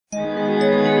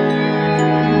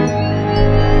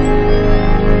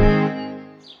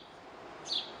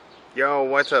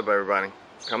What's up, everybody?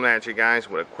 Coming at you guys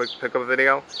with a quick pickup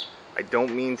video. I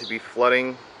don't mean to be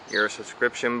flooding your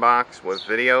subscription box with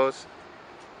videos.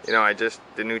 You know,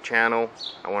 the new channel,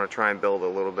 I want to try and build a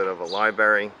little bit of a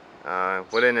library.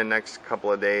 Within the next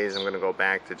couple of days, I'm going to go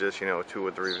back to just, 2 or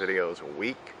 3 videos a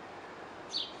week.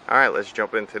 Alright, let's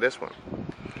jump into this one.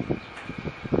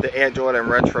 The Air Jordan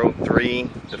Retro 3,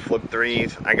 the Flip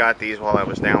 3s, I got these while I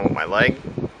was down with my leg.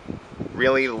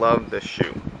 Really love this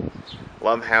shoe.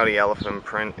 Love how the elephant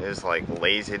print is like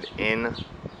lasered in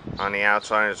on the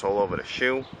outside and it's all over the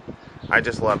shoe. I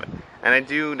just love it. And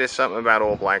there's something about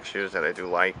all black shoes that I do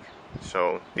like.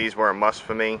 So these were a must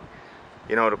for me.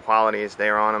 The quality is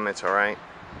there on them, it's alright.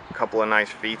 A couple of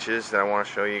nice features that I want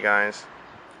to show you guys.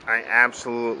 I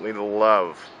absolutely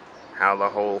love how the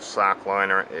whole sock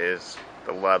liner is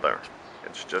the leather.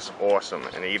 It's just awesome.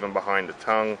 And even behind the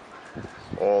tongue,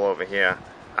 all over here.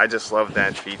 I just love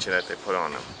that feature that they put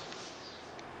on them.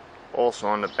 Also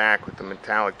on the back with the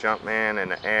metallic Jumpman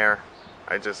and the air.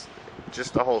 Just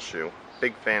the whole shoe.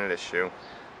 Big fan of this shoe.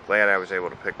 Glad I was able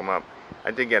to pick them up.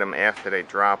 I did get them after they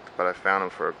dropped, but I found them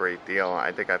for a great deal.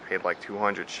 I think I paid like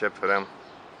 $200 shipped for them.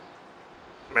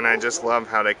 And I just love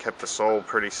how they kept the sole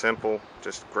pretty simple.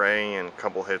 Just gray and a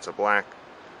couple hits of black.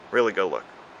 Really good look.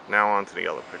 Now on to the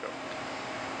other pickup.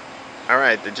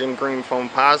 Alright, the Jim Green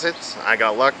Fomaposites. I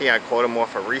got lucky. I caught them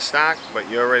off a restock, but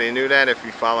you already knew that if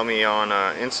you follow me on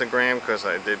Instagram, because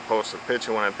I did post a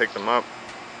picture when I picked them up.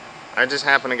 I just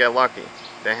happened to get lucky.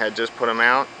 They had just put them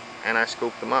out, and I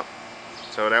scooped them up.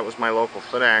 So that was my local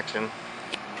foot action.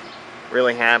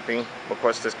 Really happy,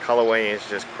 because this colorway is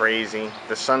just crazy.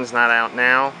 The sun's not out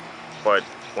now, but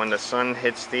when the sun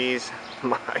hits these,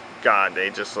 my God, they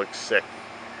just look sick.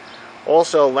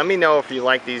 Also, let me know if you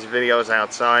like these videos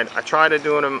outside. I try to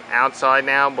do them outside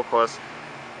now because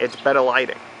it's better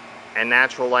lighting. And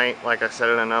natural light, like I said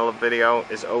in another video,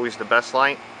 is always the best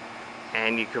light.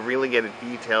 And you can really get a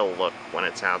detailed look when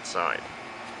it's outside.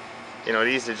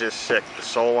 These are just sick. The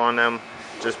sole on them,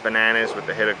 just bananas with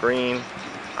the hit of green,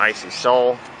 icy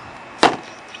sole.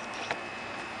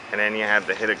 And then you have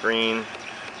the hit of green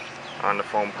on the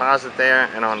Fomaposite there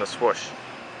and on the swoosh.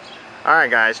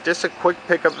 Alright guys, just a quick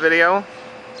pickup video.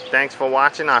 Thanks for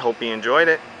watching. I hope you enjoyed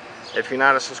it. If you're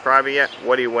not a subscriber yet,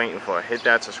 what are you waiting for? Hit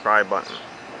that subscribe button.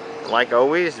 Like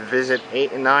always, visit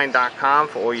 8and9.com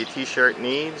for all your t-shirt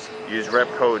needs. Use rep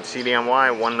code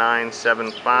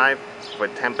CDNY1975 for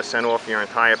 10% off your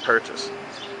entire purchase.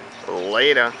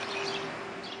 Later.